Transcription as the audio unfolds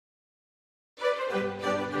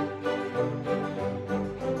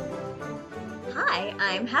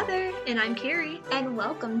I'm Heather. And I'm Carrie. And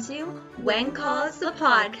welcome to When Calls the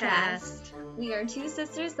Podcast. We are two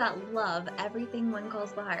sisters that love everything When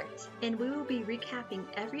Calls the Heart. And we will be recapping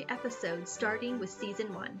every episode starting with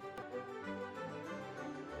season 1.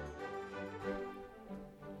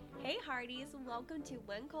 Hey Hearties, welcome to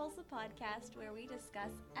When Calls the Podcast, where we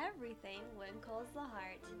discuss everything When Calls the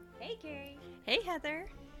Heart. Hey Carrie. Hey Heather.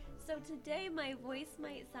 So today my voice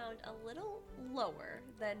might sound a little lower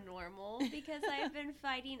than normal because I've been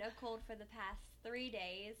fighting a cold for the past 3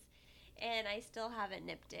 days and I still haven't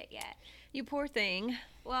nipped it yet. You poor thing.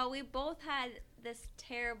 Well, we both had this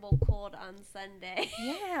terrible cold on Sunday.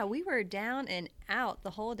 Yeah, we were down and out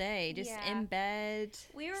the whole day, just in bed,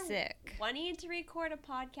 we were sick. Wanting to record a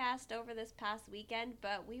podcast over this past weekend,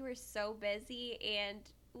 but we were so busy and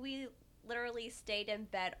we literally stayed in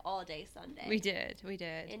bed all day Sunday. We did.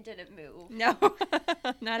 And didn't move. No,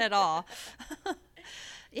 not at all.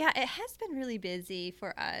 Yeah, it has been really busy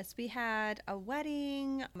for us. We had a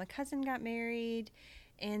wedding, my cousin got married,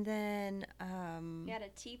 and then we had a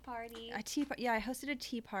tea party. I hosted a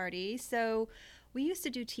tea party. So we used to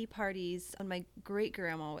do tea parties when my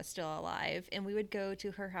great-grandma was still alive, and we would go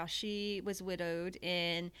to her house. She was widowed,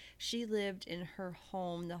 and she lived in her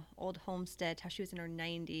home, the old homestead, how she was in her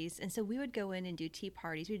 90s. And so we would go in and do tea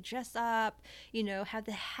parties. We'd dress up, have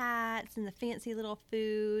the hats and the fancy little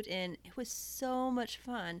food, and it was so much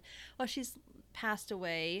fun. Well, she's passed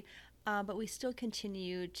away. But we still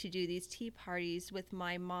continue to do these tea parties with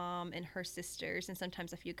my mom and her sisters and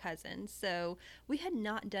sometimes a few cousins. So we had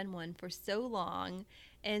not done one for so long.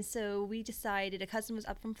 And so we decided, a cousin was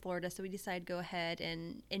up from Florida, so we decided to go ahead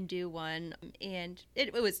and do one. And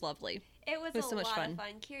it was lovely. It was so much fun. Of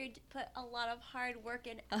fun. Carrie put a lot of hard work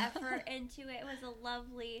and effort into it. It was a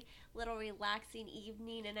lovely little relaxing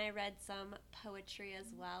evening, and I read some poetry as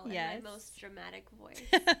well in my most dramatic voice.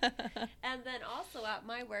 And then also at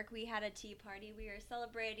my work, we had a tea party. We were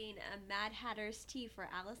celebrating a Mad Hatter's tea for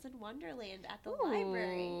Alice in Wonderland at the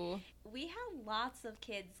library. We had lots of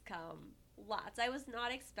kids come. Lots. I was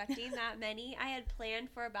not expecting that many. I had planned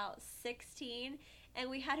for about 16, and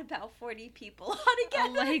we had about 40 people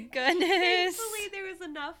altogether. Oh my goodness. Thankfully, there was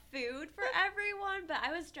enough food for everyone, but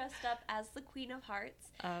I was dressed up as the Queen of Hearts.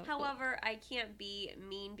 However, I can't be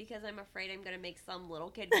mean because I'm afraid I'm going to make some little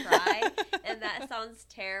kid cry, and that sounds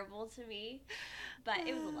terrible to me, but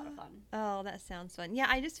it was a lot of fun. Oh, that sounds fun. Yeah,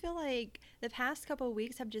 I just feel like the past couple of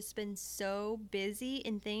weeks have just been so busy,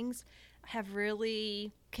 and things have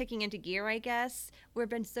really kicking into gear, I guess. We've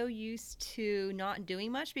been so used to not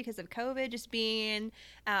doing much because of COVID, just being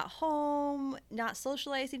at home, not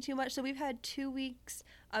socializing too much. So we've had 2 weeks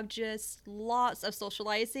of just lots of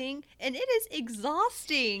socializing, and it is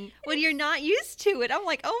exhausting when you're not used to it. I'm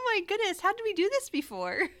like, oh my goodness, how did we do this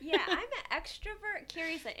before? Yeah, I'm an extrovert.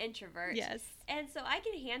 Carrie's an introvert. Yes. And so I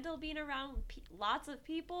can handle being around lots of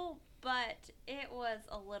people, but it was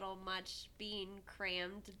a little much being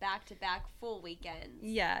crammed back-to-back full weekends.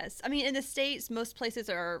 Yes. I mean, in the States, most places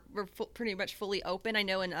are pretty much fully open. I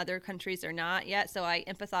know in other countries they're not yet, so I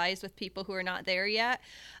empathize with people who are not there yet.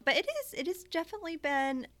 But it has definitely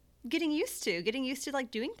been getting used to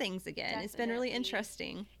like doing things again. Definitely. It's been really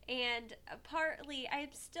interesting. And partly, I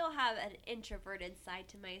still have an introverted side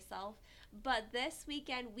to myself, but this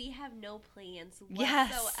weekend we have no plans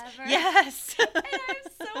whatsoever. Yes. And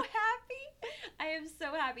I'm so happy. I am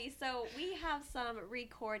so happy. So we have some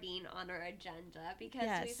recording on our agenda because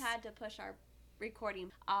we've had to push our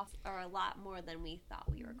recording off or a lot more than we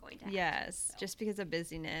thought we were going to have. Yes, just because of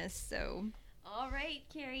busyness. So all right,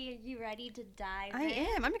 Carrie, are you ready to dive in? I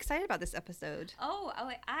am. I'm excited about this episode. Oh,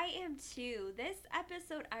 I am too. This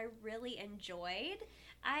episode I really enjoyed.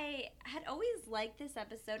 I had always liked this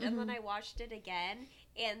episode, and then I watched it again,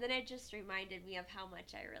 and then it just reminded me of how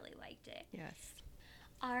much I really liked it. Yes.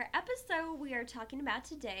 Our episode we are talking about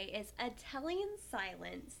today is A Telling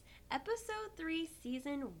Silence, Episode 3,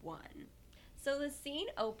 Season 1. So the scene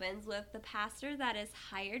opens with the pastor that is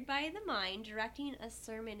hired by the mind directing a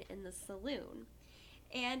sermon in the saloon.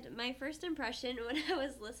 And my first impression when I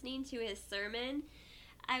was listening to his sermon,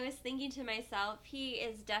 I was thinking to myself, he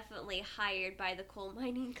is definitely hired by the coal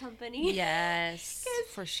mining company. Yes,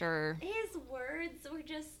 for sure. His words were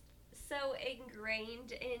just so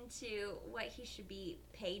ingrained into what he should be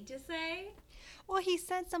paid to say. Well, he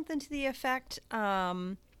said something to the effect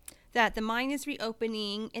that the mine is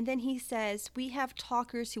reopening, and then he says, we have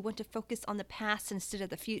talkers who want to focus on the past instead of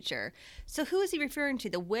the future. So who is he referring to?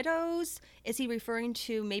 The widows? Is he referring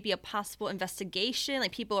to maybe a possible investigation?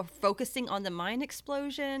 Like people are focusing on the mine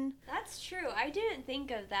explosion? That's true. I didn't think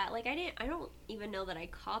of that. Like I don't even know that I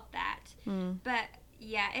caught that. But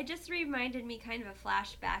Yeah, it just reminded me kind of a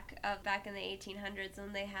flashback of back in the 1800s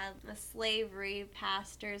when they had slavery.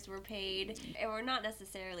 Pastors were paid, or not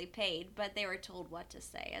necessarily paid, but they were told what to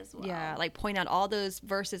say as well. Yeah, like point out all those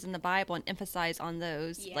verses in the Bible and emphasize on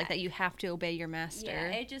those, like that you have to obey your master. Yeah,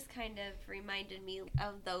 it just kind of reminded me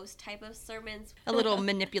of those type of sermons. A little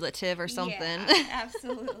manipulative or something. Yeah,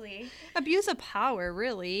 absolutely. Abuse of power,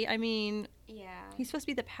 really. I mean, yeah, he's supposed to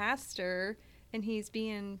be the pastor, and he's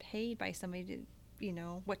being paid by somebody to,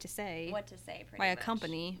 what to say. What to say, pretty by much. a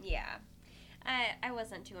company. Yeah. I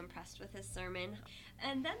wasn't too impressed with his sermon.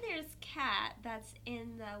 And then there's Kat that's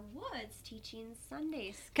in the woods teaching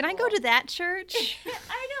Sunday school. Can I go to that church?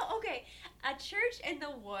 I know. Okay. A church in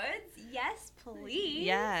the woods? Yes, please.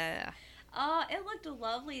 Yeah. It looked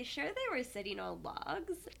lovely. Sure, they were sitting on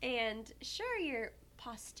logs. And sure, your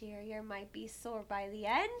posterior might be sore by the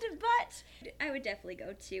end, but I would definitely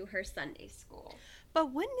go to her Sunday school.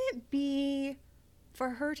 But wouldn't it be for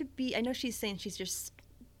her to be, I know she's saying she's just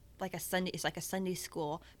like it's like a Sunday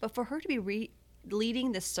school, but for her to be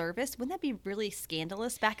leading the service, wouldn't that be really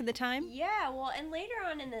scandalous back in the time? Yeah, well, and later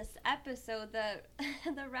on in this episode, the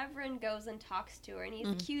Reverend goes and talks to her, and he's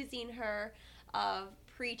accusing her of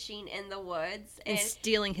preaching in the woods. And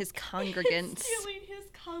stealing his congregants.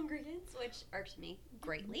 Which irked me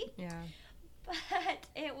greatly. Yeah. But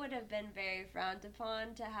it would have been very frowned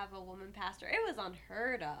upon to have a woman pastor. It was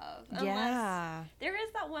unheard of. Yeah. There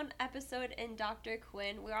is that one episode in Dr.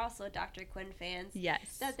 Quinn. We're also Dr. Quinn fans.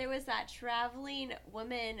 Yes. That there was that traveling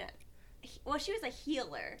woman. Well, she was a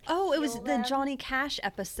healer. Oh, it was the Johnny Cash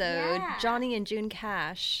episode. Yeah. Johnny and June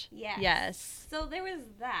Cash. Yes. So there was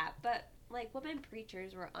that. But, women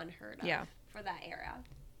preachers were unheard of for that era.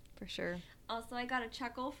 For sure. Also, I got a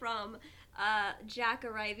chuckle from Jack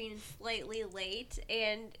arriving slightly late,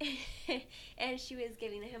 and and she was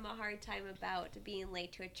giving him a hard time about being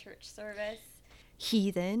late to a church service.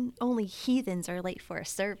 Heathen. Only heathens are late for a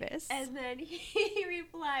service. And then he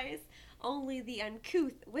replies, only the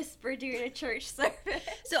uncouth whisper during a church service.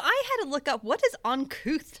 So I had to look up, what does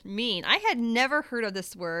uncouth mean? I had never heard of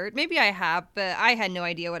this word. Maybe I have, but I had no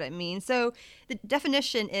idea what it means. So the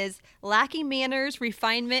definition is lacking manners,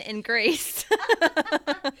 refinement, and grace.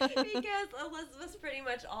 Because Elizabeth's pretty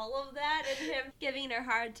much all of that, and him giving her a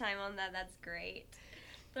hard time on that, that's great.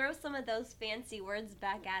 Throw some of those fancy words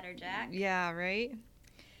back at her, Jack. Yeah, right?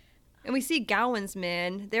 And we see Gawain's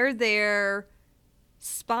men. They're there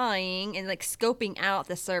spying and scoping out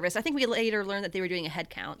the service. I think we later learned that they were doing a head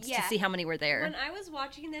count to see how many were there. When I was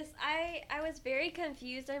watching this, I was very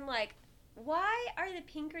confused. I'm like, why are the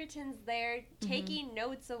Pinkertons there taking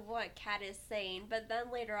notes of what Kat is saying? But then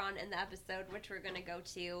later on in the episode, which we're going to go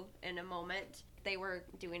to in a moment, they were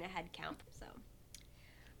doing a head count. So,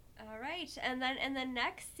 all right. And then in the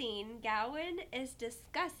next scene, Gawain is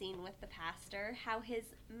discussing with the pastor how his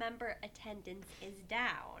member attendance is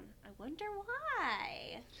down. I wonder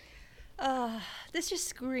why. This just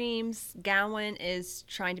screams Gawain is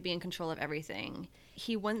trying to be in control of everything.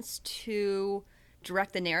 He wants to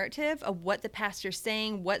direct the narrative of what the pastor's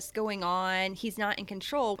saying, what's going on. He's not in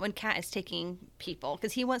control when Kat is taking people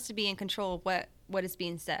because he wants to be in control of what is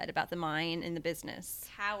being said about the mine and the business.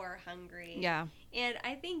 Power hungry. Yeah. And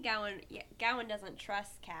I think Gawain doesn't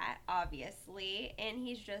trust Kat, obviously, and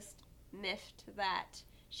he's just miffed that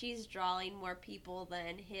she's drawing more people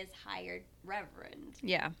than his hired reverend.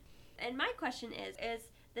 Yeah. And my question is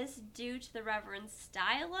this due to the reverend's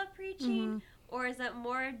style of preaching, or is it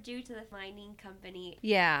more due to the mining company?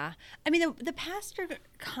 Yeah. I mean, the pastor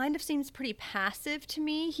kind of seems pretty passive to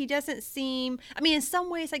me. He doesn't seem, I mean, in some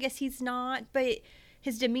ways, I guess he's not, but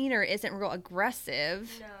his demeanor isn't real aggressive.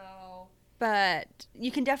 No. But you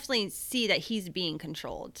can definitely see that he's being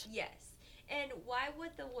controlled. Yes. And why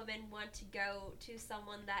would the woman want to go to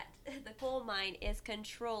someone that the coal mine is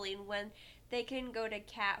controlling when they can go to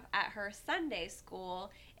Kat at her Sunday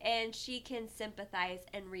school and she can sympathize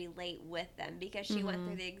and relate with them because she went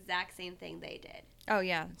through the exact same thing they did? Oh,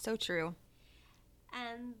 yeah. So true.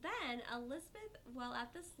 And then Elizabeth, while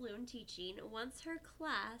at the saloon teaching, wants her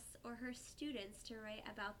class or her students to write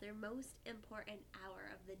about their most important hour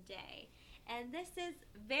of the day. And this is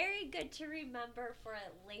very good to remember for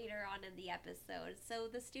later on in the episode. So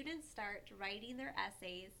the students start writing their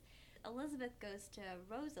essays. Elizabeth goes to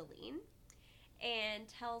Rosaline and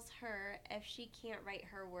tells her if she can't write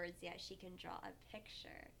her words yet, she can draw a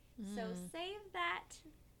picture. So save that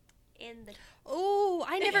in the... Oh,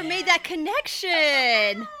 I never made that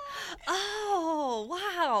connection. Oh,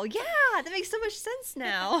 wow. Yeah, that makes so much sense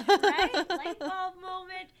now. Right? Light bulb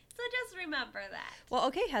moment. So just remember that. Well,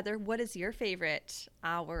 okay, Heather, what is your favorite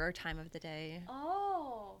hour or time of the day?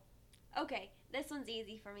 Oh, okay. This one's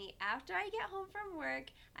easy for me. After I get home from work,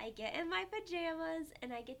 I get in my pajamas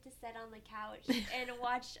and I get to sit on the couch and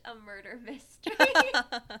watch a murder mystery.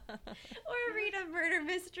 Or read a murder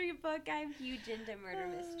mystery book. I'm huge into murder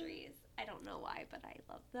mysteries. I don't know why, but I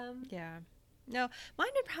love them. Yeah. No, mine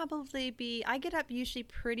would probably be, I get up usually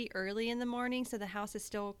pretty early in the morning, so the house is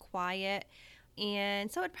still quiet. And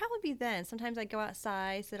so it'd probably be then. Sometimes I go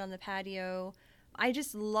outside, sit on the patio. I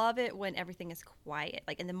just love it when everything is quiet,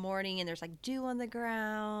 like in the morning and there's like dew on the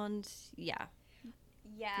ground. Yeah.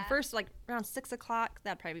 Yeah. The first, like around 6 o'clock,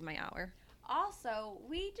 that'd probably be my hour. Also,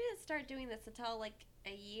 we didn't start doing this until like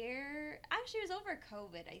a year. Actually, it was over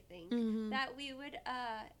COVID, I think, that we would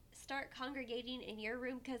start congregating in your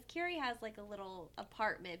room because Carrie has like a little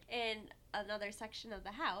apartment in another section of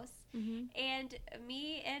the house. And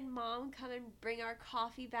me and Mom come and bring our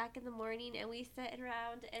coffee back in the morning and we sit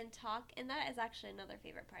around and talk. And that is actually another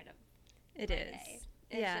favorite part of my day.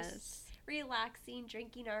 It's just relaxing,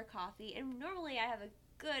 drinking our coffee. And normally I have a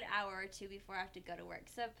good hour or two before I have to go to work.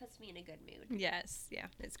 So it puts me in a good mood. Yes. Yeah.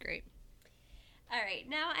 It's great. All right.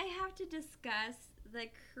 Now I have to discuss the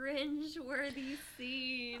cringe-worthy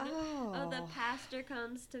scene of the pastor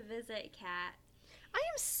comes to visit Kat. I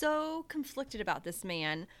am so conflicted about this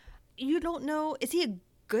man. You don't know, is he a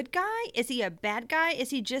good guy? Is he a bad guy? Is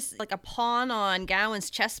he just like a pawn on Gowan's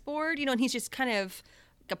chessboard? You know, and he's just kind of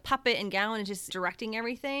like a puppet and Gowan is just directing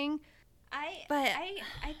everything. I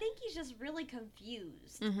think he's just really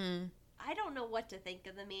confused. I don't know what to think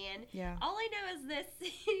of the man. Yeah. All I know is this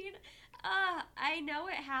scene. I know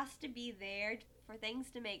it has to be there for things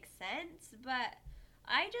to make sense, but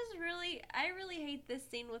I really hate this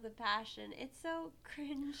scene with a passion. It's so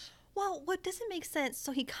cringe. Well, what doesn't make sense,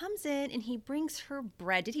 so he comes in and he brings her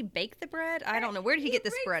bread. Did he bake the bread? I don't know. Where did he get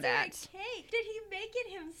this bread at? Cake. Did he make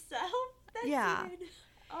it himself? That's yeah. Even...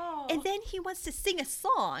 Oh. And then he wants to sing a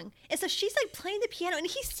song. And so she's like playing the piano and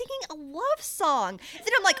he's singing a love song. And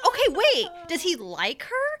then I'm like, okay, wait, does he like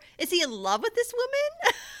her? Is he in love with this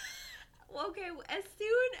woman? Okay, as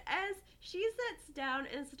soon as she sits down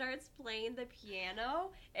and starts playing the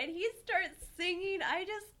piano and he starts singing, I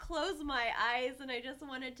just close my eyes and I just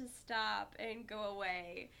wanted to stop and go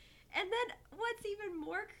away. And then what's even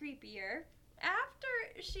more creepier,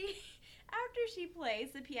 after she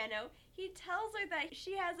plays the piano, he tells her that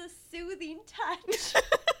she has a soothing touch.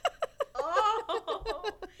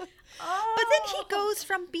 But then he goes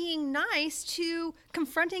from being nice to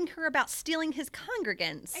confronting her about stealing his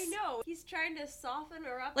congregants. I know. He's trying to soften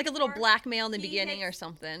her up. Like a little blackmail in the beginning or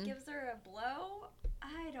something. Gives her a blow.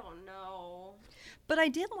 I don't know. But I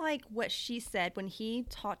did like what she said when he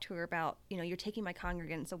talked to her about, you know, you're taking my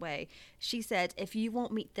congregants away. She said, if you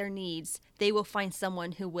won't meet their needs, they will find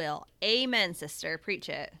someone who will. Amen, sister. Preach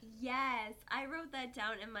it. Yes, I wrote that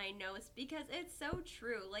down in my notes because it's so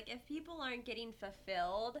true. Like, if people aren't getting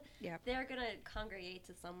fulfilled, they're going to congregate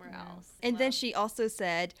to somewhere else. And then she also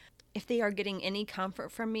said, if they are getting any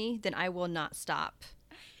comfort from me, then I will not stop.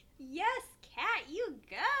 Yes, Kat, you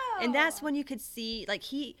go. And that's when you could see, like,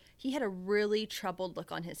 he had a really troubled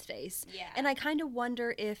look on his face. Yeah. And I kind of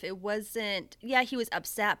wonder if it wasn't, he was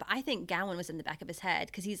upset, but I think Gowan was in the back of his head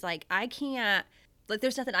because he's like, I can't, like,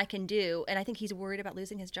 there's nothing I can do. And I think he's worried about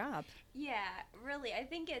losing his job. Yeah, really. I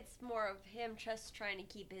think it's more of him just trying to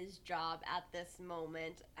keep his job at this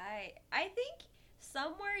moment. I think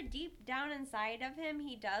somewhere deep down inside of him,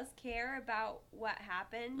 he does care about what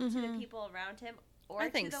happened to the people around him or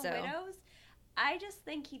to the widows. I just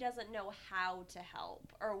think he doesn't know how to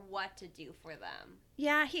help or what to do for them.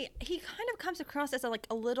 Yeah, he kind of comes across as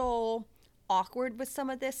a little awkward with some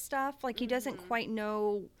of this stuff. Like, he doesn't quite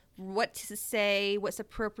know what to say, what's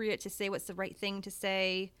appropriate to say, what's the right thing to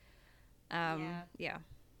say. Yeah.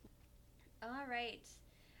 All right.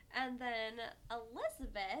 And then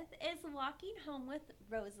Elizabeth is walking home with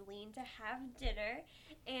Rosaline to have dinner,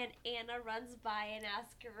 and Anna runs by and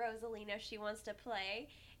asks Rosaline if she wants to play.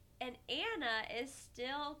 And Anna is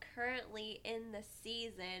still currently in the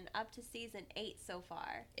season, up to season 8 so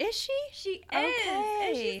far. Is she? She is.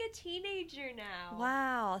 And she's a teenager now.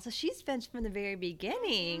 Wow. So she's been from the very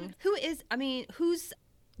beginning. Whose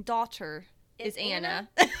daughter is Anna?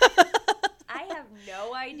 I have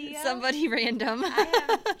no idea. Somebody random.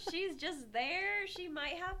 She's just there. She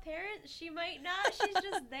might have parents. She might not. She's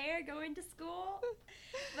just there going to school.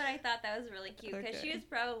 But I thought that was really cute because she was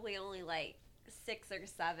probably only like 6 or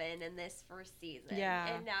 7 in this first season.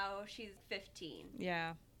 Yeah. And now she's 15.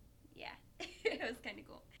 Yeah. Yeah. It was kind of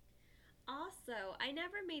cool. Also, I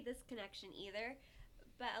never made this connection either,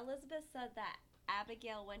 but Elizabeth said that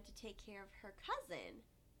Abigail went to take care of her cousin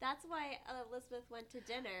That's why Elizabeth went to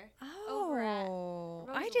dinner. Oh,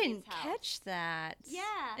 over at I didn't house. Catch that. Yeah.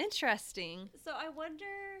 Interesting. So I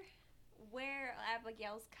wonder where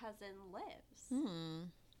Abigail's cousin lives.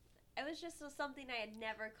 It was just something I had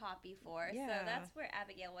never caught before. Yeah. So that's where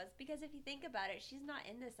Abigail was. Because if you think about it, she's not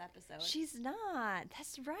in this episode. She's not.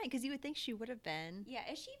 That's right. Because you would think she would have been.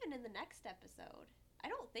 Yeah. Is she even in the next episode? I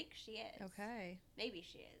don't think she is. Okay. Maybe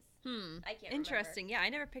she is. I can't Interesting. Remember. Yeah, I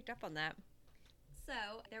never picked up on that.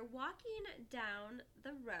 So they're walking down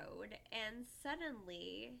the road, and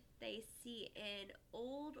suddenly they see an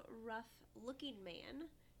old, rough-looking man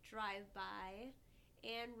drive by,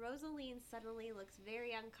 and Rosaline suddenly looks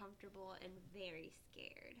very uncomfortable and very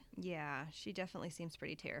scared. Yeah, she definitely seems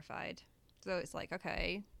pretty terrified. So it's like,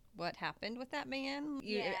 okay, what happened with that man?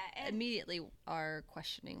 You immediately are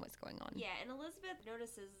questioning what's going on. Yeah, and Elizabeth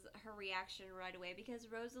notices her reaction right away because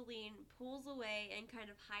Rosaline pulls away and kind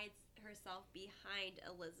of hides herself behind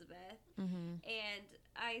Elizabeth. And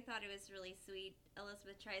I thought it was really sweet.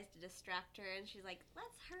 Elizabeth tries to distract her and she's like,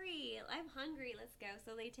 let's hurry, I'm hungry, let's go.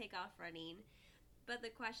 So they take off running. But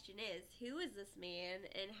the question is, who is this man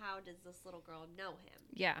and how does this little girl know him?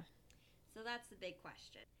 Yeah. So that's the big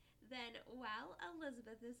question. Then while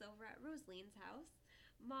Elizabeth is over at Rosaline's house,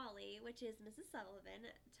 Molly, which is Mrs. Sullivan,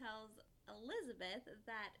 tells Elizabeth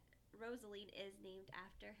that Rosaline is named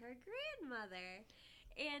after her grandmother.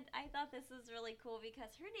 And I thought this was really cool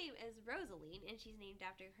because her name is Rosaline and she's named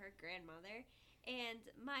after her grandmother. And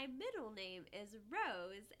my middle name is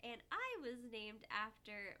Rose, and I was named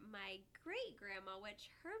after my great-grandma, which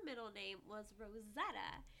her middle name was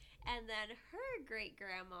Rosetta. And then her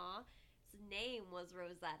great-grandma's name was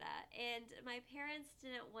Rosetta. And my parents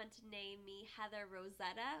didn't want to name me Heather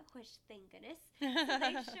Rosetta, which, thank goodness. So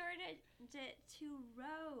they shortened it to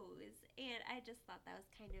Rose. And I just thought that was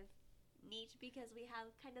kind of neat because we have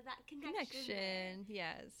kind of that connection.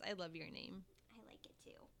 Yes, I love your name. I like it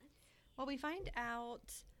too. Well, we find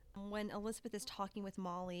out when Elizabeth is talking with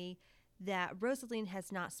Molly that Rosaline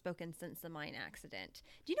has not spoken since the mine accident.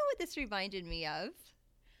 Do you know what this reminded me of?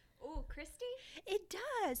 Oh, Christy? It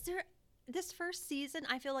does. This first season,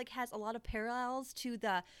 I feel like, has a lot of parallels to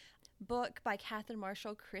the book by Catherine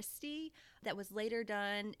Marshall Christie that was later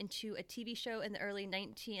done into a TV show in the early I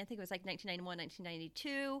think it was like 1991,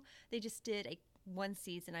 1992. They just did one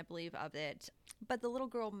season, I believe, of it. But the little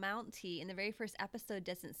girl Mountie in the very first episode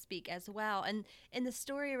doesn't speak as well. And the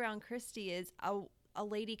story around Christie is a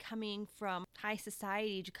lady coming from high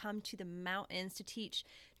society to come to the mountains to teach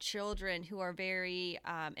children who are very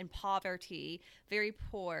in poverty, very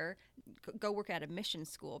poor, go work at a mission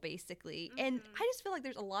school, basically. And I just feel like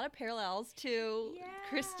there's a lot of parallels to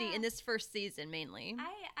Christie in this first season, mainly.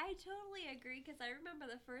 I totally agree, because I remember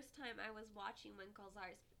the first time I was watching When Calls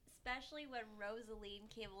Ours, especially when Rosaline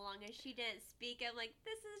came along and she didn't speak. I'm like,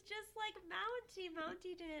 this is just like Mountie.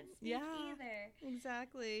 Mountie didn't speak either.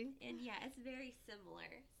 Exactly. And yeah, it's very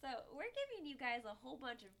similar. So we're giving you guys a whole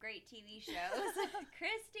bunch of great TV shows.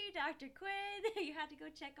 Christy, Dr. Quinn, you have to go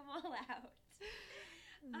check them all out.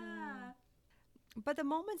 But the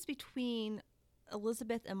moments between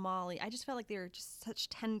Elizabeth and Molly, I just felt like they were just such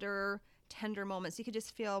tender moments. You could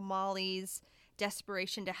just feel Molly's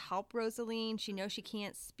desperation to help Rosaline. She knows she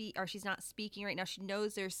can't speak, or she's not speaking right now. She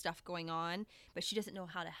knows there's stuff going on, but she doesn't know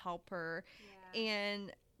how to help her. Yeah. And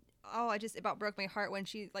it about broke my heart when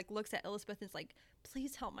she looks at Elizabeth and is like,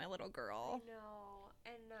 please help my little girl.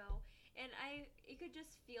 I know. And you could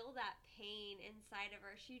just feel that pain inside of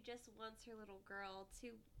her. She just wants her little girl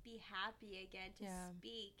to be happy again, to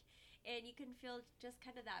speak. And you can feel just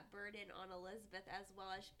kind of that burden on Elizabeth as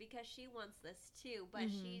well, because she wants this too, but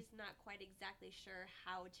she's not quite exactly sure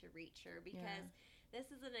how to reach her, because this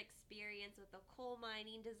is an experience with a coal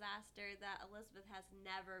mining disaster that Elizabeth has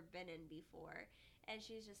never been in before. And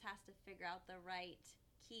she just has to figure out the right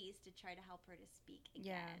keys to try to help her to speak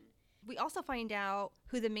again. We also find out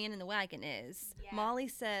who the man in the wagon is. Yeah. Molly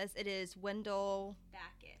says it is Wendell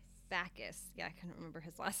Backus. Yeah, I couldn't remember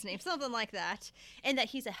his last name. Something like that. And that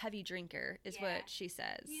he's a heavy drinker is what she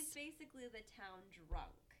says. He's basically the town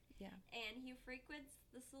drunk. Yeah. And he frequents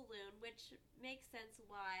the saloon, which makes sense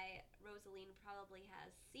why Rosaline probably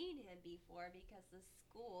has seen him before, because the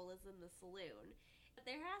school is in the saloon. But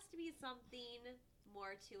there has to be something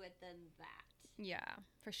more to it than that. Yeah,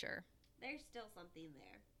 for sure. There's still something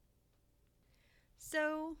there.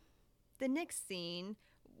 So, the next scene,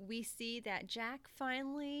 we see that Jack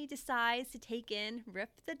finally decides to take in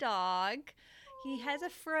Rip the dog. Aww. He has a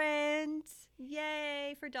friend.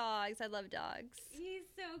 Yay for dogs. I love dogs. He's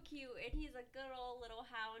so cute, and he's a good old little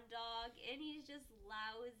hound dog, and he's just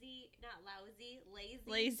lazy.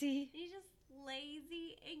 Lazy. He's just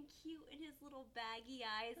lazy and cute in his little baggy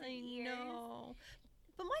eyes and ears. I know.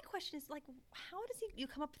 But my question is, like, how does you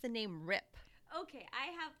come up with the name Rip? Okay,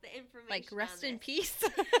 I have the information. Like, rest in peace? I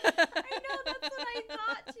know, that's what I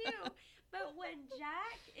thought too. But when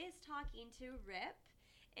Jack is talking to Rip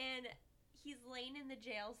and he's laying in the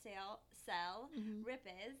jail cell, Mm-hmm. Rip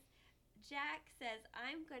is, Jack says,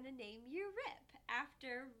 I'm going to name you Rip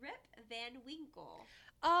after Rip Van Winkle.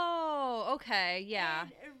 Oh, okay, yeah.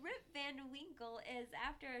 And Rip Van Winkle is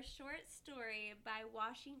after a short story by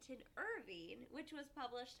Washington Irving, which was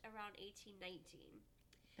published around 1819.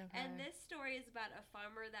 Okay. And this story is about a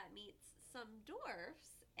farmer that meets some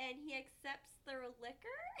dwarfs, and he accepts their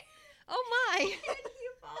liquor. Oh, my. And he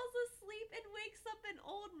falls asleep and wakes up an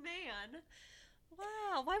old man.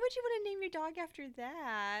 Wow, why would you want to name your dog after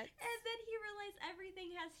that? And then he realized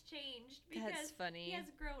everything has changed because That's funny. he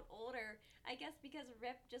has grown older. I guess because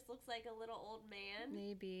Rip just looks like a little old man.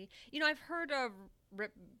 Maybe. You know, I've heard of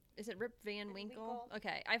Rip. Is it Rip Van Winkle?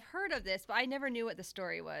 Okay, I've heard of this, but I never knew what the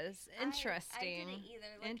story was. Interesting. I didn't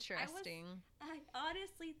either. Like, Interesting. I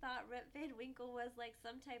honestly thought Rip Van Winkle was like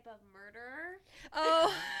some type of murderer. Oh.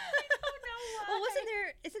 I don't know why. Well,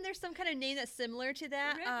 isn't there some kind of name that's similar to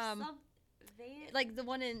that? Rip like the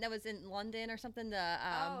one that was in London or something.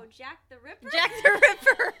 Jack the Ripper. Jack the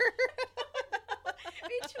Ripper.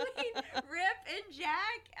 Between Rip and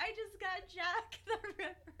Jack, I just got Jack the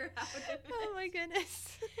Ripper out of it. Oh my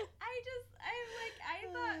goodness. I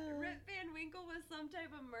thought Rip Van Winkle was some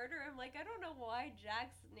type of murder. I'm like, I don't know why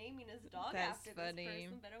Jack's naming his dog That's after funny. this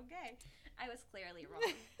person, but okay. I was clearly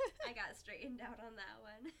wrong. I got straightened out on that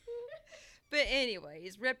one. But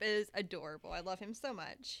anyways, Rip is adorable. I love him so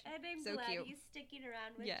much. And I'm so glad cute. he's sticking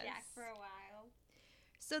around with Yes. Jack for a while.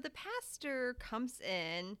 So the pastor comes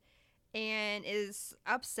in and is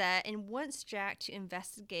upset and wants Jack to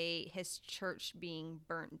investigate his church being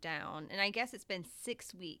burnt down. And I guess it's been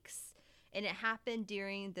 6 weeks. And it happened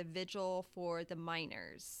during the vigil for the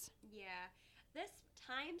miners. Yeah. This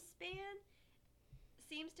time span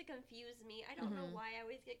seems to confuse me. I don't know why I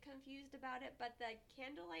always get confused about it, but the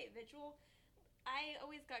candlelight vigil, I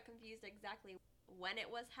always got confused exactly when it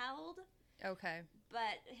was held. Okay.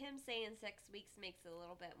 But him saying 6 weeks makes it a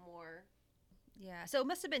little bit more. Yeah, so it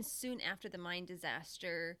must have been soon after the mine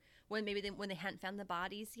disaster when when they hadn't found the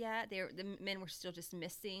bodies yet. The men were still just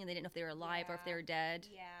missing, and they didn't know if they were alive or if they were dead.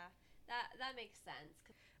 Yeah, that makes sense.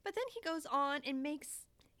 But then he goes on and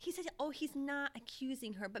he says, oh, he's not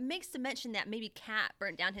accusing her, but makes the mention that maybe Kat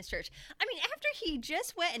burnt down his church. I mean, after he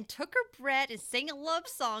just went and took her bread and sang a love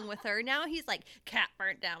song with her, now he's like, Kat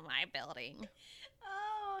burnt down my building.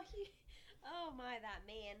 Oh my, that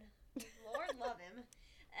man. Lord love him.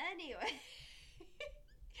 Anyway.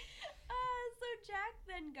 So Jack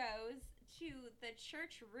then goes to the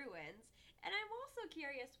church ruins, and I'm also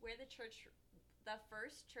curious where the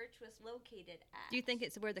first church was located at. Do you think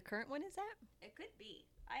it's where the current one is at? It could be.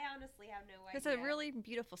 I honestly have no idea. It's a really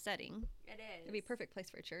beautiful setting. It is. It'd be a perfect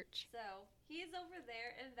place for a church. So he's over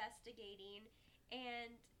there investigating,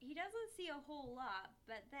 and he doesn't see a whole lot,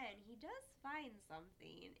 but then he does find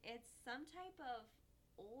something. It's some type of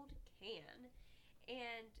old can.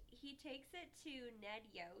 And he takes it to Ned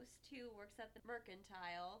Yost, who works at the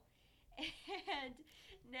Mercantile. And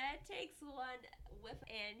Ned takes one whiff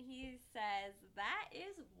and he says, that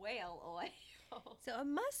is whale oil. So it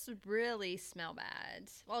must really smell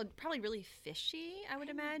bad. Well, probably really fishy, I would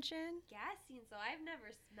imagine. Guessing so. I've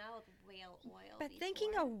never smelled whale oil But before.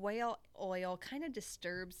 thinking of whale oil kind of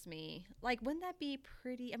disturbs me. Like, wouldn't that be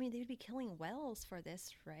pretty? I mean, they would be killing whales for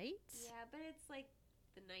this, right? Yeah, but it's like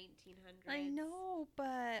the 1900s. I know,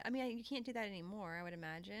 but I mean, you can't do that anymore, I would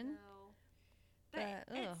imagine. No. But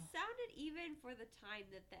it sounded, even for the time,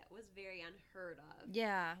 that was very unheard of.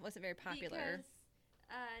 Yeah, it wasn't very popular. Because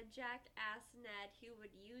Jack asked Ned who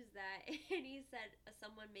would use that, and he said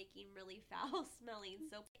someone making really foul-smelling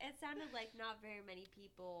soap. It sounded like not very many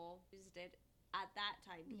people used it at that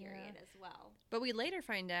time period as well. But we later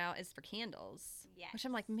find out it's for candles. Yes. Which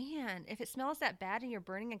I'm like, man, if it smells that bad and you're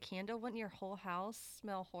burning a candle, wouldn't your whole house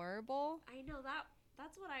smell horrible? I know,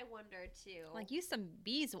 that's what I wondered too. Like, use some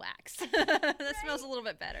beeswax. That smells a little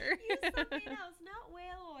bit better. Use something else, not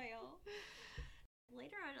whale oil.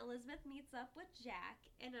 Later on, Elizabeth meets up with Jack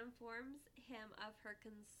and informs him of her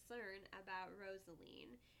concern about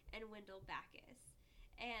Rosaline and Wendell Backus.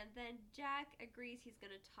 And then Jack agrees he's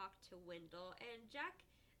going to talk to Wendell. And Jack,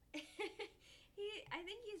 I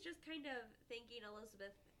think he's just kind of thinking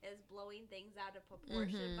Elizabeth is blowing things out of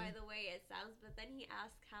proportion by the way it sounds. But then he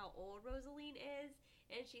asks how old Rosaline is.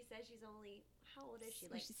 And she says she's only, how old is she?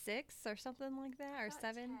 Like, she's 6 or something like that, or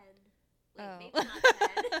 7? 10. Wait, oh. maybe not 10.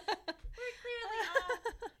 We're clearly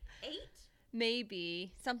off. 8?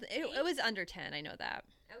 Maybe. Something. It was under 10. I know that.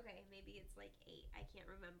 Okay, maybe it's like 8. I can't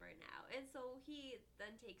remember now. And so he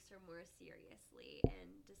then takes her more seriously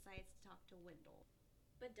and decides to talk to Wendell.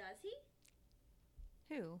 But does he?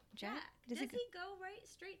 Who? Jack? Does he go right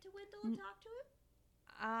straight to Wendell and talk to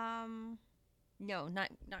him? No,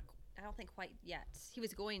 not. I don't think quite yet. He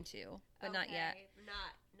was going to, but not yet.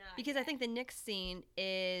 Not because yet. I think the next scene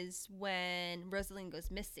is when Rosaline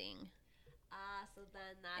goes missing. So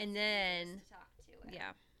then that's and then when he goes to talk to him.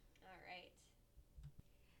 Yeah. All right.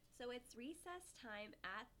 So it's recess time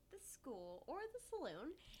at the school or the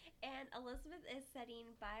saloon, and Elizabeth is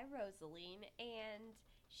sitting by Rosaline, and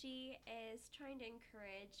she is trying to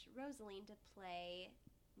encourage Rosaline to play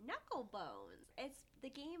Knucklebones. It's the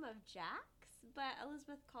game of jacks, but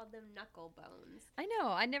Elizabeth called them Knucklebones. I know.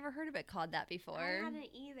 I never heard of it called that before. I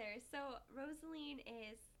hadn't either. So Rosaline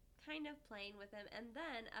is kind of playing with him, and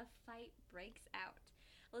then a fight breaks out.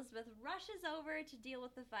 Elizabeth rushes over to deal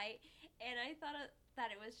with the fight, and I thought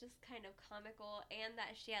that it was just kind of comical, and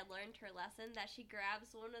that she had learned her lesson, that she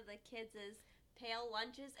grabs one of the kids' pale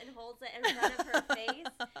lunches and holds it in front of her face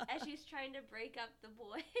as she's trying to break up the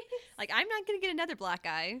boys. Like, I'm not going to get another black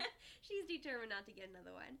eye. She's determined not to get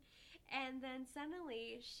another one. And then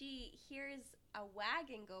suddenly she hears a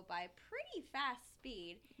wagon go by pretty fast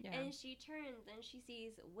speed, and she turns and she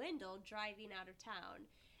sees Wendell driving out of town.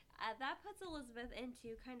 That puts Elizabeth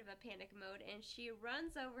into kind of a panic mode, and she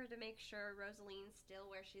runs over to make sure Rosaline's still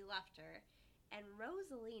where she left her. And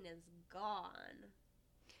Rosaline is gone.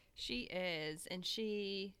 She is, and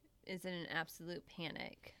she is in an absolute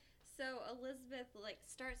panic. So Elizabeth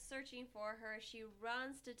starts searching for her. She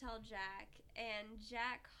runs to tell Jack, and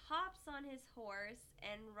Jack hops on his horse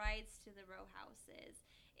and rides to the row houses.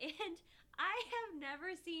 And I have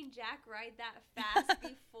never seen Jack ride that fast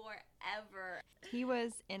before, ever. He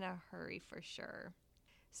was in a hurry for sure.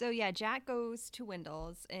 So yeah, Jack goes to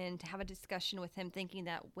Wendell's and to have a discussion with him, thinking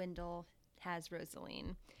that Wendell has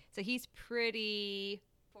Rosaline. So he's pretty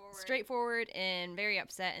straightforward and very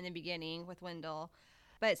upset in the beginning with Wendell.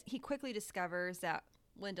 But he quickly discovers that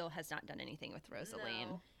Wendell has not done anything with Rosaline.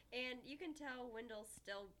 No. And you can tell Wendell's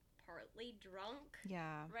still partly drunk.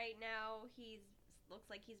 Yeah. Right now, looks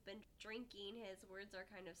like he's been drinking. His words are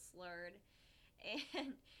kind of slurred.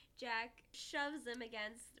 And Jack shoves him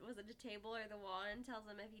against, was it the table or the wall, and tells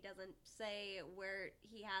him if he doesn't say where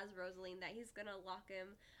he has Rosaline, that he's going to lock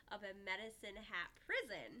him up in Medicine Hat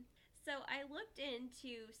Prison. So I looked in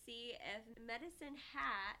to see if Medicine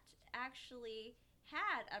Hat actually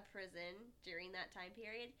had a prison during that time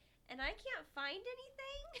period, and I can't find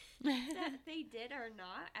anything that they did or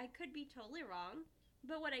not. I could be totally wrong,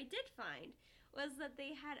 but what I did find was that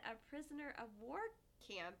they had a prisoner of war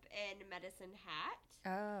camp in Medicine Hat.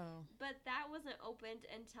 Oh. But that wasn't opened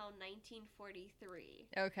until 1943.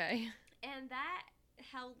 Okay. And that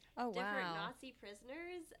held different Nazi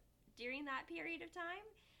prisoners during that period of time.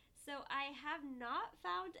 So I have not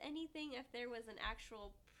found anything if there was an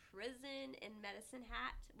actual prison in Medicine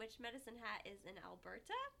Hat, which Medicine Hat is in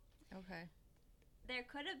Alberta. Okay. There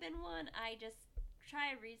could have been one. I just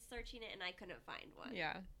tried researching it and I couldn't find one.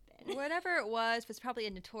 Yeah. Whatever it was probably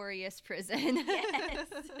a notorious prison. Yes.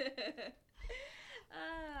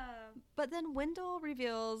 But then Wendell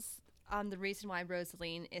reveals the reason why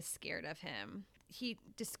Rosaline is scared of him. He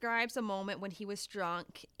describes a moment when he was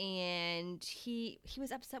drunk and he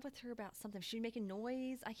was upset with her about something. She was making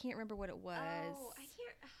noise. I can't remember what it was. Oh, I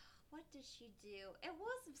can't. What did she do? It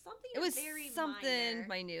was something. It was very something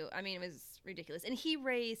minute. I mean, it was ridiculous. And he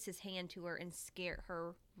raised his hand to her and scared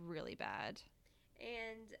her really bad.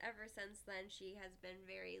 And ever since then, she has been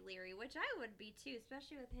very leery, which I would be too,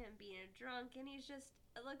 especially with him being a drunk. And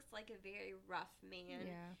it looks like a very rough man.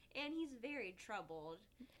 Yeah. And he's very troubled.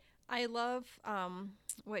 I love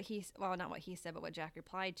what not what he said, but what Jack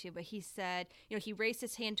replied to. But he said, he raised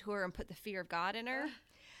his hand to her and put the fear of God in her.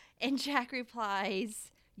 And Jack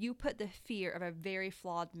replies, "You put the fear of a very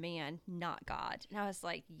flawed man, not God." And I was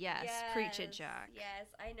like, yes, preach it, Jack. Yes,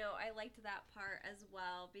 I know. I liked that part as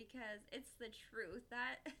well because it's the truth.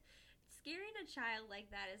 That scaring a child like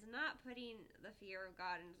that is not putting the fear of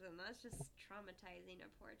God into them. That's just traumatizing a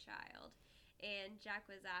poor child. And Jack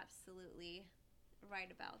was absolutely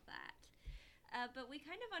right about that. But we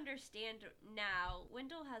kind of understand now,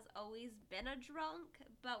 Wendell has always been a drunk,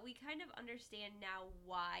 but we kind of understand now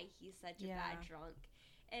why he's such a bad drunk.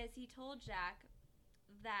 As he told Jack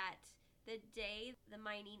that the day the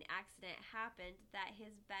mining accident happened, that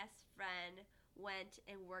his best friend went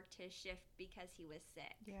and worked his shift because he was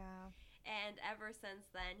sick. Yeah. And ever since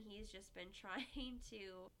then, he's just been trying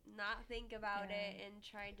to not think about it and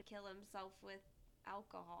trying to kill himself with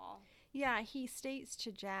alcohol. Yeah, he states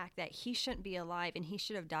to Jack that he shouldn't be alive and he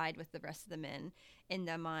should have died with the rest of the men in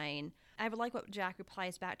the mine. I would like what Jack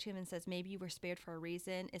replies back to him and says, maybe you were spared for a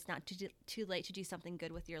reason. It's not too late to do something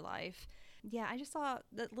good with your life. Yeah, I just saw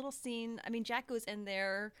that little scene. I mean, Jack goes in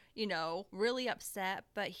there, really upset,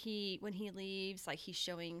 but when he leaves, like, he's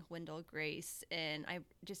showing Wendell grace, and I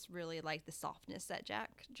just really like the softness that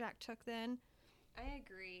Jack took then. I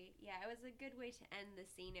agree. Yeah, it was a good way to end the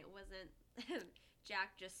scene. It wasn't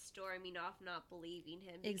Jack just storming off, not believing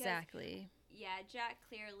him. Because, exactly. Yeah, Jack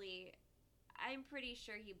clearly, I'm pretty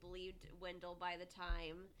sure he believed Wendell by the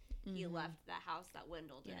time he left the house, that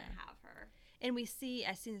Wendell didn't have her. And we see,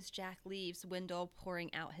 as soon as Jack leaves, Wendell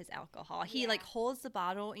pouring out his alcohol. He, holds the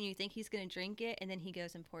bottle, and you think he's going to drink it, and then he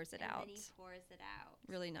goes and pours it out. And then he pours it out.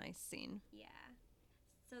 Really nice scene. Yeah.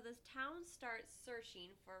 So the town starts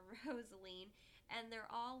searching for Rosaline, and they're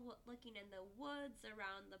all looking in the woods,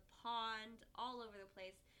 around the pond, all over the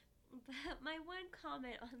place. But my one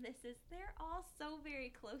comment on this is they're all so very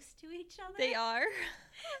close to each other. They are.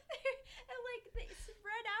 And they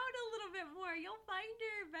spread out a little bit more. You'll find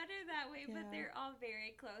her better that way, but they're all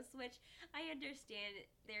very close, which I understand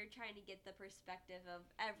they're trying to get the perspective of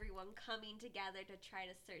everyone coming together to try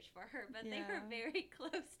to search for her, but they were very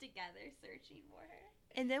close together searching for her.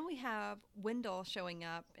 And then we have Wendell showing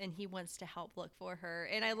up, and he wants to help look for her.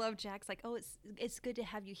 And I love Jack's like, oh, it's good to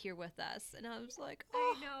have you here with us. And I was like,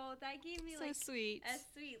 oh. I know. That gave me so sweet. A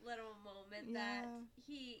sweet little moment that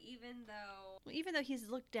even though he's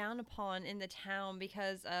looked down upon in the town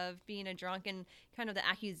because of being a drunk and kind of the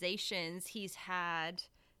accusations he's had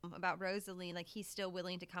about Rosaline, like, he's still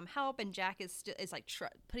willing to come help, and Jack is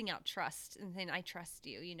putting out trust and saying, I trust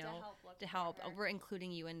you, to help. We're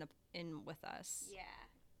including you in with us. Yeah.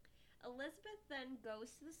 Elizabeth then goes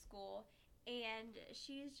to the school, and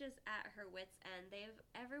she's just at her wit's end.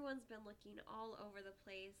 Everyone's been looking all over the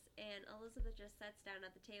place, and Elizabeth just sits down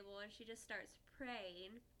at the table, and she just starts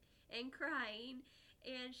praying and crying,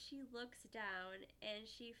 and she looks down, and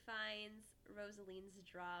she finds Rosaline's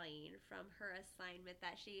drawing from her assignment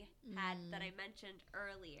that she had that I mentioned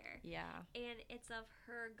earlier. Yeah. And it's of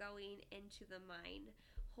her going into the mine,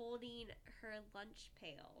 holding her lunch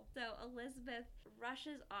pail. So Elizabeth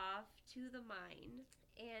rushes off to the mine,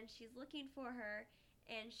 and she's looking for her,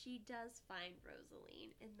 and she does find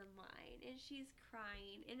Rosaline in the mine, and she's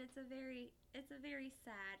crying, and it's a very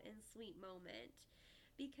sad and sweet moment,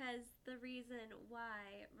 because the reason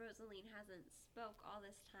why Rosaline hasn't spoke all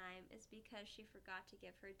this time is because she forgot to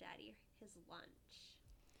give her daddy his lunch.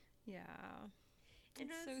 Yeah.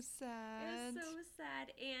 It's so sad. It was so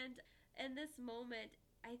sad, and in this moment,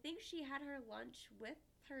 I think she had her lunch with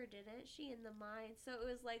her, didn't she, in the mine? So it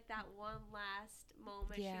was like that one last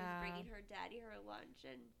moment she was bringing her daddy her lunch,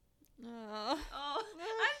 and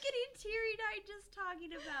I'm getting teary-eyed just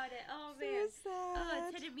talking about it. Oh, man. So sad. Oh,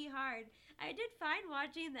 it's hitting me hard. I did fine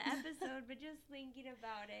watching the episode, but just thinking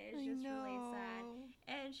about it is just really sad.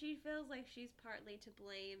 And she feels like she's partly to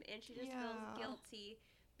blame, and she just feels guilty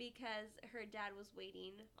because her dad was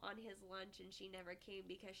waiting on his lunch, and she never came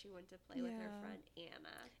because she went to play with her friend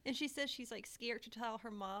Anna. And she says she's, like, scared to tell her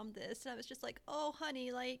mom this. And I was just like, oh,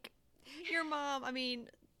 honey, like, your mom, I mean,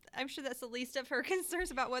 I'm sure that's the least of her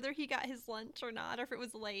concerns about whether he got his lunch or not, or if it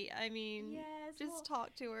was late. I mean,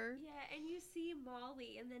 talk to her. Yeah, and you see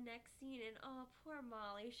Molly in the next scene, and oh, poor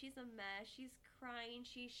Molly. She's a mess. She's crying.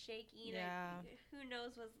 She's shaking. Yeah. And who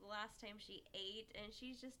knows was the last time she ate, and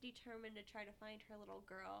she's just determined to try to find her little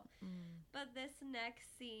girl. But this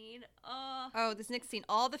next scene, all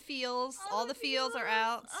the feels are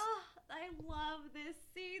out. Oh, I love this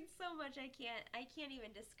scene so much. I can't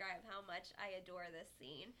even describe how much I adore this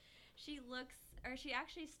scene. She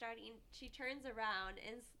turns around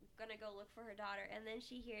and is gonna go look for her daughter, and then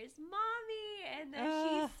she hears Mommy, and then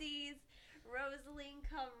she sees Rosaline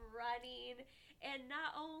come running, and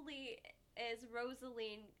not only is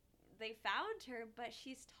Rosaline, they found her, but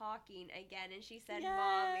she's talking again, and she said,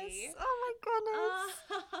 Mommy. Oh my goodness.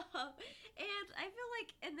 And I feel like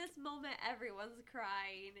in this moment, everyone's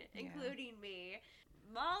crying, including me.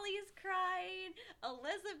 Molly's crying,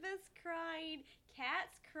 Elizabeth's crying,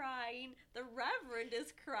 Kat's crying, the Reverend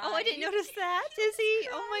is crying. Oh, I didn't notice that. Is he?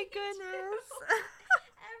 Oh my goodness.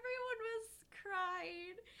 Everyone was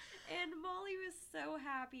crying, and Molly was so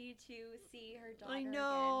happy to see her daughter I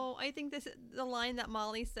know. again. I think the line that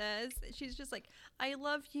Molly says, she's just like, I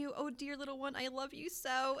love you. Oh, dear little one, I love you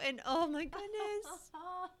so. And oh my goodness.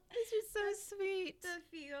 It's just so sweet. The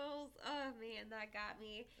feels. Oh, man, that got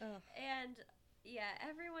me. Ugh. And yeah,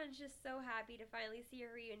 everyone's just so happy to finally see her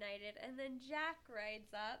reunited. And then Jack rides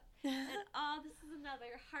up, and this is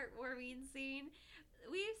another heartwarming scene.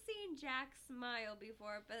 we've seen Jack smile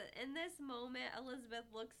before, but in this moment, Elizabeth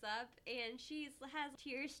looks up and she has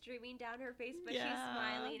tears streaming down her face, but she's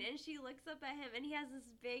smiling, and she looks up at him and he has this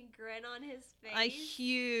big grin on his face. A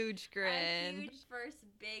huge grin. A huge first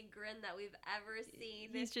big grin that we've ever seen.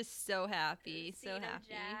 He's just so happy, so happy.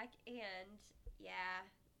 Jack, and yeah.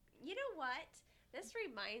 You know what? This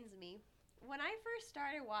reminds me. When I first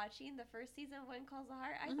started watching the first season of When Calls the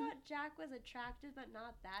Heart, I thought Jack was attractive, but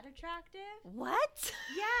not that attractive. What?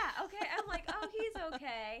 Yeah, okay. I'm like, oh, he's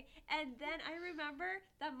okay. And then I remember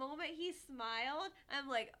the moment he smiled, I'm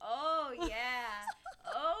like, oh, yeah.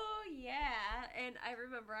 Oh, yeah. And I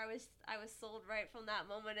remember I was sold right from that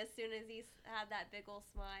moment as soon as he had that big old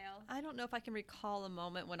smile. I don't know if I can recall a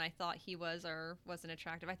moment when I thought he was or wasn't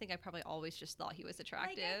attractive. I think I probably always just thought he was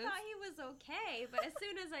attractive. Like, I thought he was okay, but as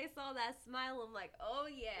soon as I saw that smile, I'm like, oh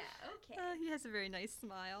yeah, okay. He has a very nice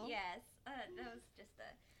smile. Yes, that was just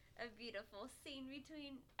a beautiful scene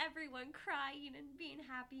between everyone crying and being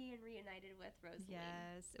happy and reunited with Rosaline.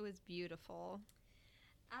 Yes, it was beautiful.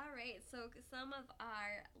 All right, so some of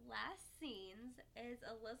our last scenes is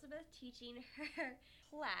Elizabeth teaching her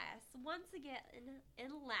class once again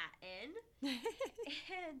in Latin,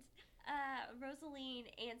 and Rosaline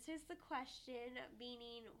answers the question,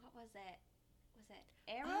 meaning, what was it? Was it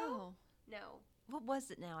arrow? Oh. No. What was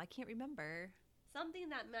it now? I can't remember. Something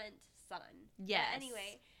that meant sun. Yes. But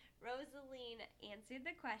anyway, Rosaline answered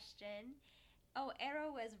the question. Oh,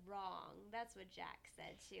 arrow was wrong. That's what Jack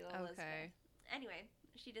said to Elizabeth. Okay. Anyway,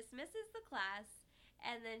 she dismisses the class,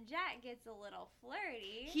 and then Jack gets a little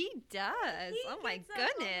flirty. He does. Oh my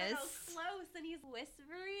goodness. A little close, and he's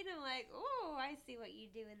whispering. I'm like, oh, I see what you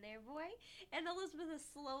doing there, boy. And Elizabeth is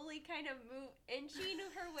slowly kind of inching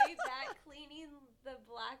her way back, cleaning the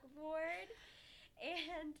blackboard,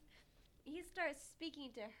 and he starts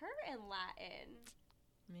speaking to her in Latin.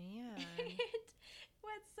 Man. And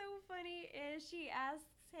what's so funny is she asks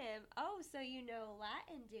him, oh, so you know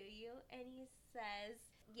Latin, do you? And he says,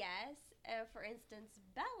 yes. For instance,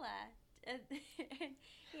 Bella. And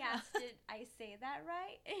he asked, did I say that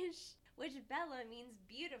right? Which Bella means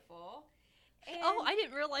beautiful. And I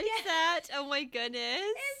didn't realize that. Oh my goodness.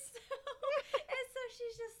 And so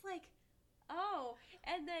she's just like, oh.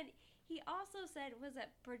 And then he also said, was it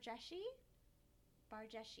Bargeshi?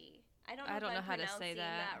 I don't know if I'm how to say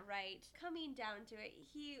that right. Coming down to it,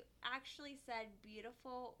 he actually said,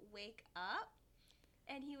 beautiful, wake up.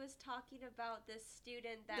 And he was talking about this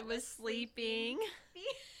student that was sleeping.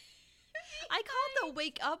 I called the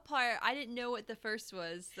wake up part. I didn't know what the first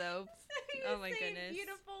was, though. So oh my goodness.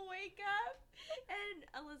 Beautiful, wake up.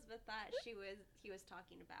 And Elizabeth thought he was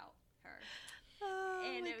talking about her. Oh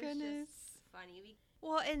and my it was goodness. Just funny.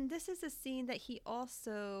 Well, and this is a scene that he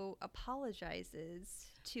also apologizes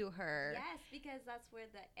to her. Yes, because that's where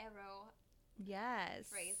the arrow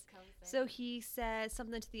phrase comes in. So he says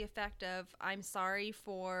something to the effect of, I'm sorry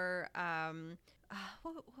for,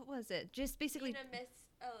 what was it? Just basically...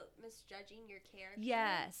 misjudging your character.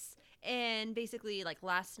 Yes. And basically, like,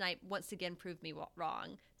 last night once again proved me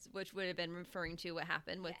wrong, which would have been referring to what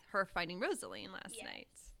happened with her fighting Rosaline last night.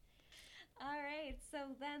 All right, so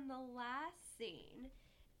then the last scene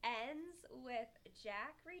ends with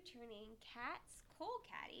Jack returning Kat's coal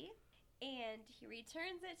caddy, and he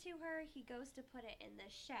returns it to her. He goes to put it in the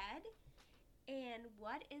shed, and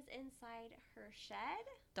what is inside her shed?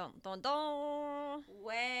 Dun, dun, dun.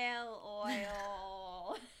 Whale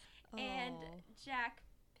oil. And Jack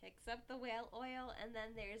picks up the whale oil, and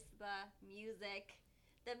then there's the music,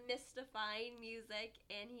 the mystifying music,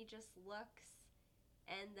 and he just looks.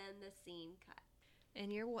 And then the scene cut.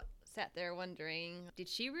 And you're sat there wondering, did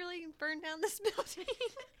she really burn down this building?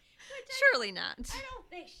 Surely not. I don't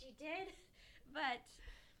think she did. But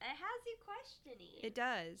it has you questioning. It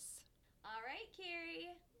does. All right,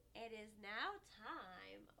 Carrie. It is now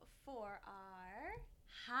time for our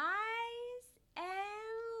highs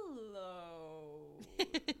and lows.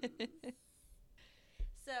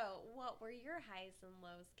 So, what were your highs and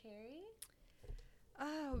lows, Carrie?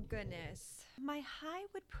 Oh, goodness. My high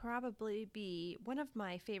would probably be one of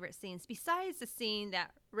my favorite scenes, besides the scene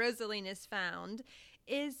that Rosaline is found,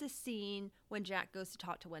 is the scene when Jack goes to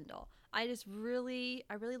talk to Wendell. I really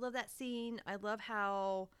love that scene. I love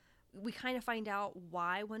how we kind of find out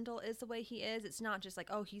why Wendell is the way he is. It's not just like,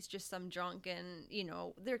 oh, he's just some drunk and,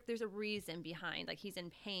 there's a reason behind. Like, he's in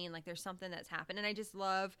pain. Like, there's something that's happened. And I just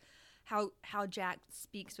love how Jack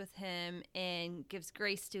speaks with him and gives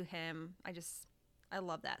grace to him. I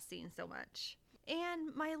love that scene so much.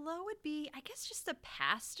 And my low would be, I guess, just the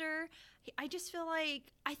pastor. I just feel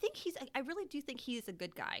like, I really do think he's a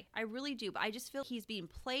good guy. I really do. But I just feel he's being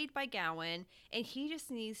played by Gowan, and he just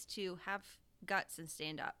needs to have guts and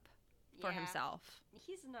stand up for himself.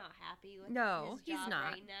 He's not happy with his he's job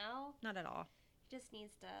not. right now. Not at all. He just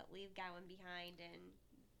needs to leave Gowan behind and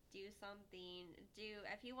do something.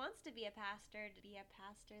 If he wants to be a pastor, to be a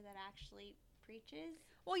pastor that actually preaches.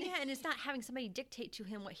 Well, yeah, and it's not having somebody dictate to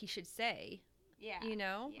him what he should say. Yeah. You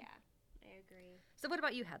know? Yeah, I agree. So what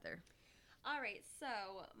about you, Heather? All right,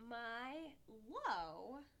 so my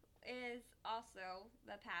low is also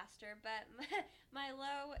the pastor, but my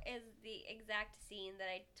low is the exact scene that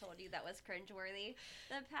I told you that was cringeworthy.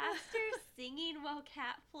 The pastor singing while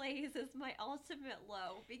Cat plays is my ultimate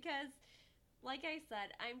low because, like I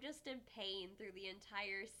said, I'm just in pain through the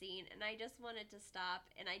entire scene, and I just wanted to stop,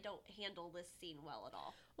 and I don't handle this scene well at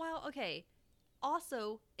all. Well, okay.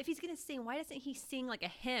 Also, if he's going to sing, why doesn't he sing like a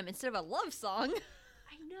hymn instead of a love song?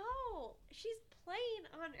 I know. She's playing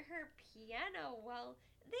on her piano. Well,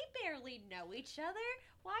 they barely know each other.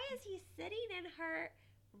 Why is he sitting in her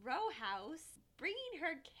row house, bringing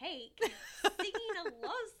her cake, singing a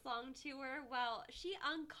love song to her while she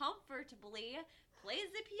uncomfortably plays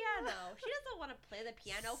the piano? She doesn't want to play the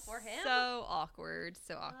piano for him. So awkward.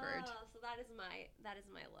 So awkward. Oh, so that is my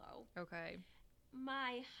low. Okay.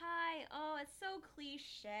 My high, it's so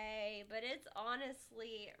cliche, but it's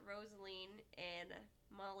honestly Rosaline and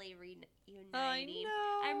Molly reuniting. I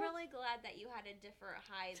know. I'm really glad that you had a different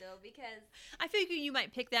high, though, because... I figured you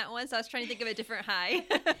might pick that one, so I was trying to think of a different high.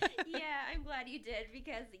 Yeah, I'm glad you did,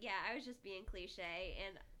 because, I was just being cliche,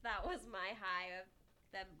 and that was my high of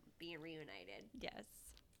them being reunited. Yes.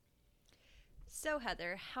 So,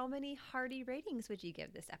 Heather, how many hearty ratings would you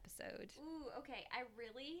give this episode? Ooh, okay. I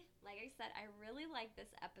really like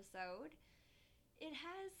this episode. It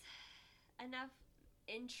has enough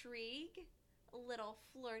intrigue, a little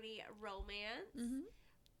flirty romance,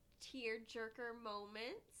 tear-jerker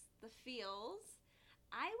moments, the feels.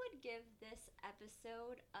 I would give this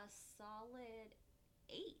episode a solid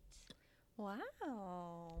 8.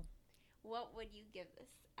 Wow. What would you give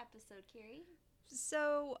this episode, Carrie?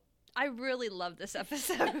 So, I really love this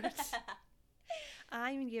episode.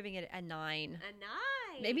 I'm giving it a 9. A 9?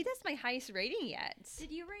 Maybe that's my highest rating yet. Did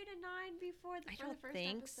you rate a 9 before the first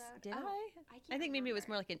episode? Did I? I think maybe it was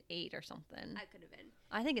more like an 8 or something. I could have been.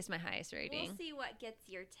 I think it's my highest rating. We'll see what gets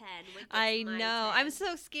your 10. I know. 10. I'm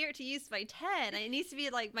so scared to use my 10. It needs to be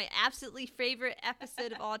like my absolutely favorite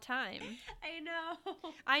episode of all time. I know.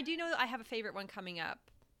 I do know that I have a favorite one coming up.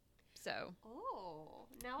 So. Oh,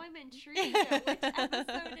 now I'm intrigued at which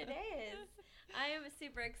episode it is. I am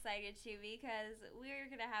super excited too because we're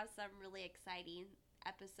going to have some really exciting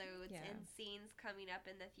episodes and scenes coming up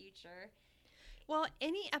in the future. Well,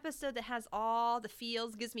 any episode that has all the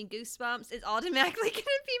feels, gives me goosebumps, is automatically going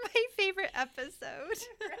to be my favorite episode.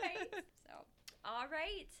 Right. So, all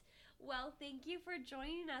right. Well, thank you for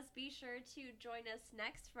joining us. Be sure to join us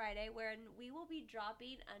next Friday when we will be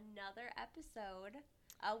dropping another episode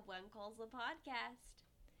of One Calls the Podcast.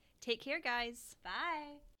 Take care, guys.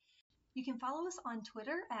 Bye. You can follow us on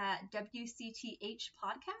Twitter at WCTH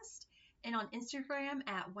Podcast and on Instagram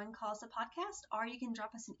at When Calls the Podcast, or you can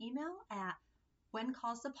drop us an email at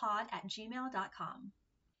whencallsthepod@gmail.com.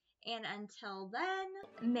 And until then,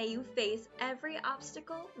 may you face every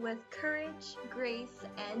obstacle with courage, grace,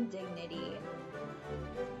 and dignity.